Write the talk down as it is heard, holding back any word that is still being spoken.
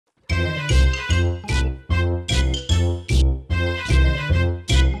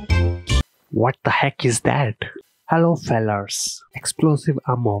What the heck is that? Hello fellers. Explosive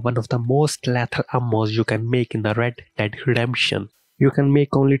ammo, one of the most lethal ammos you can make in the Red Dead Redemption. You can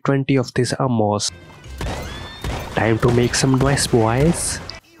make only 20 of these ammos. Time to make some noise, boys.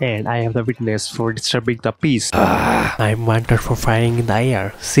 And I have the witness for disturbing the peace. I'm wanted for firing in the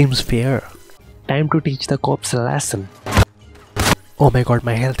air. Seems fair. Time to teach the cops a lesson. Oh my god,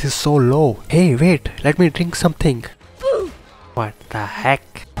 my health is so low. Hey, wait, let me drink something. What the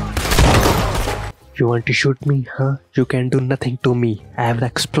heck? You want to shoot me, huh? You can do nothing to me. I have the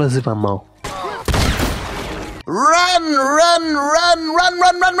explosive ammo. Run, run, run, run,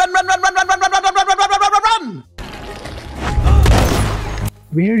 run, run, run, run, run, run, run, run, run, run, run, run.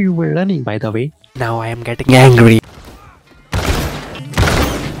 Where you were running, by the way? Now I am getting angry.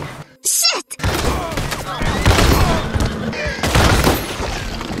 Shit!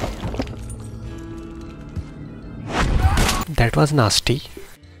 That was nasty.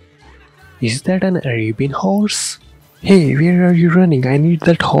 Is that an Arabian horse? Hey, where are you running? I need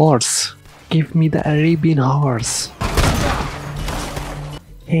that horse. Give me the Arabian horse.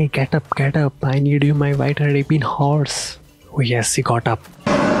 Hey, get up, get up. I need you, my white Arabian horse. Oh yes, he got up.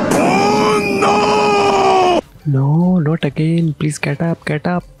 Oh no! No, not again. Please get up, get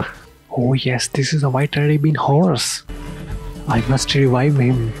up. Oh yes, this is a white Arabian horse. I must revive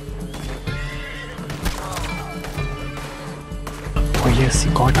him. Oh yes, he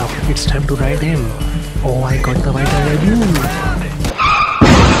got up. It's time to ride him. Oh, I got the white Arabian.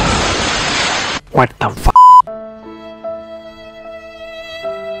 What the f***?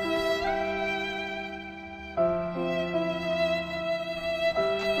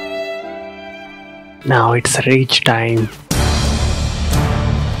 Now it's rage time.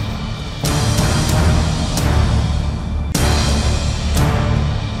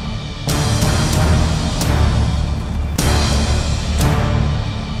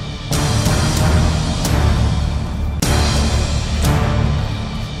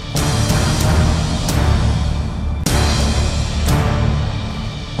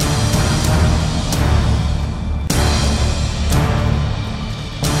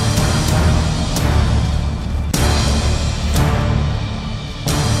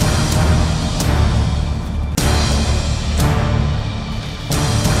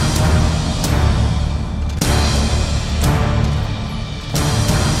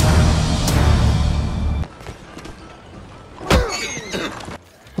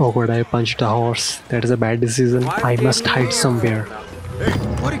 Oh god, I punched a horse. That is a bad decision. I must hide somewhere. Hey,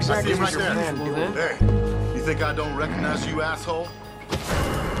 what exactly is your plan doing? Hey, you think I don't recognize you, asshole?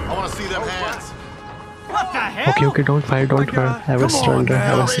 I want to see them hands. What the hell? Okay, don't fire, don't fire. Have a surrender,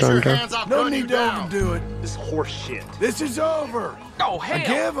 have a surrender. No need to overdo it. This horse shit. This is over. Oh, hell. I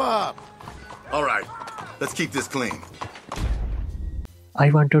give up. All right, let's keep this clean.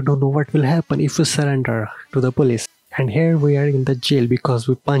 I wanted to know what will happen if we surrender to the police. And here we are in the jail because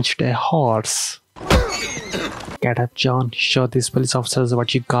we punched a horse. Get up, John. Show these police officers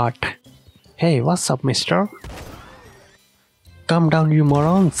what you got. Hey, what's up, mister? Calm down, you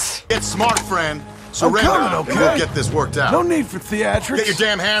morons. Get smart, friend. Surrender, and we'll get this worked out. No need for theatrics. Get your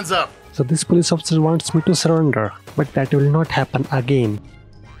damn hands up. So this police officer wants me to surrender, but that will not happen again.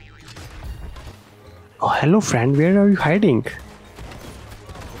 Oh, hello friend, where are you hiding?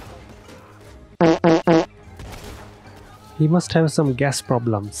 He must have some gas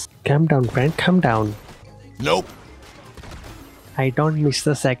problems. Calm down, friend, calm down. Nope. I don't miss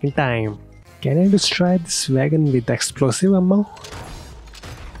the second time. Can I destroy this wagon with explosive ammo?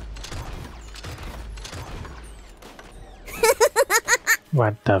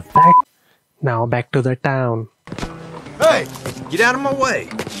 What the fuck? Now back to the town. Hey, get out of my way.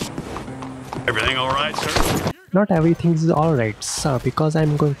 Everything all right, sir? Not everything is alright, sir, because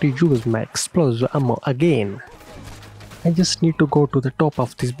I'm going to use my explosive ammo again. I just need to go to the top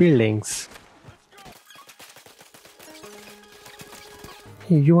of these buildings.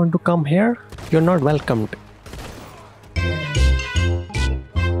 Hey, you want to come here? You're not welcomed.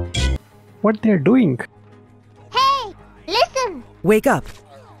 What they're doing? Hey, listen! Wake up!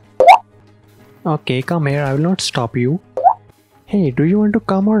 Okay, come here, I will not stop you. Hey, do you want to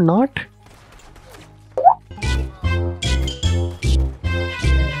come or not?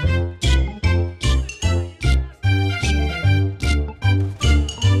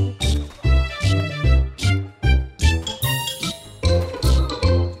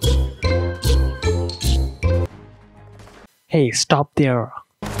 Hey, stop there.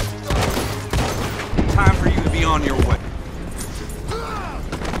 Time for you to be on your way.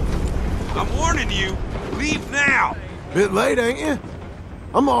 I'm warning you, leave now. Bit late, ain't you?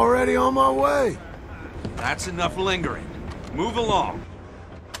 I'm already on my way. That's enough lingering. Move along.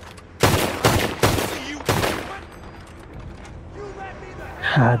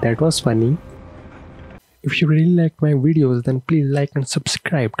 That was funny. If you really liked my videos, then please like and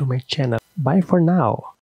subscribe to my channel. Bye for now.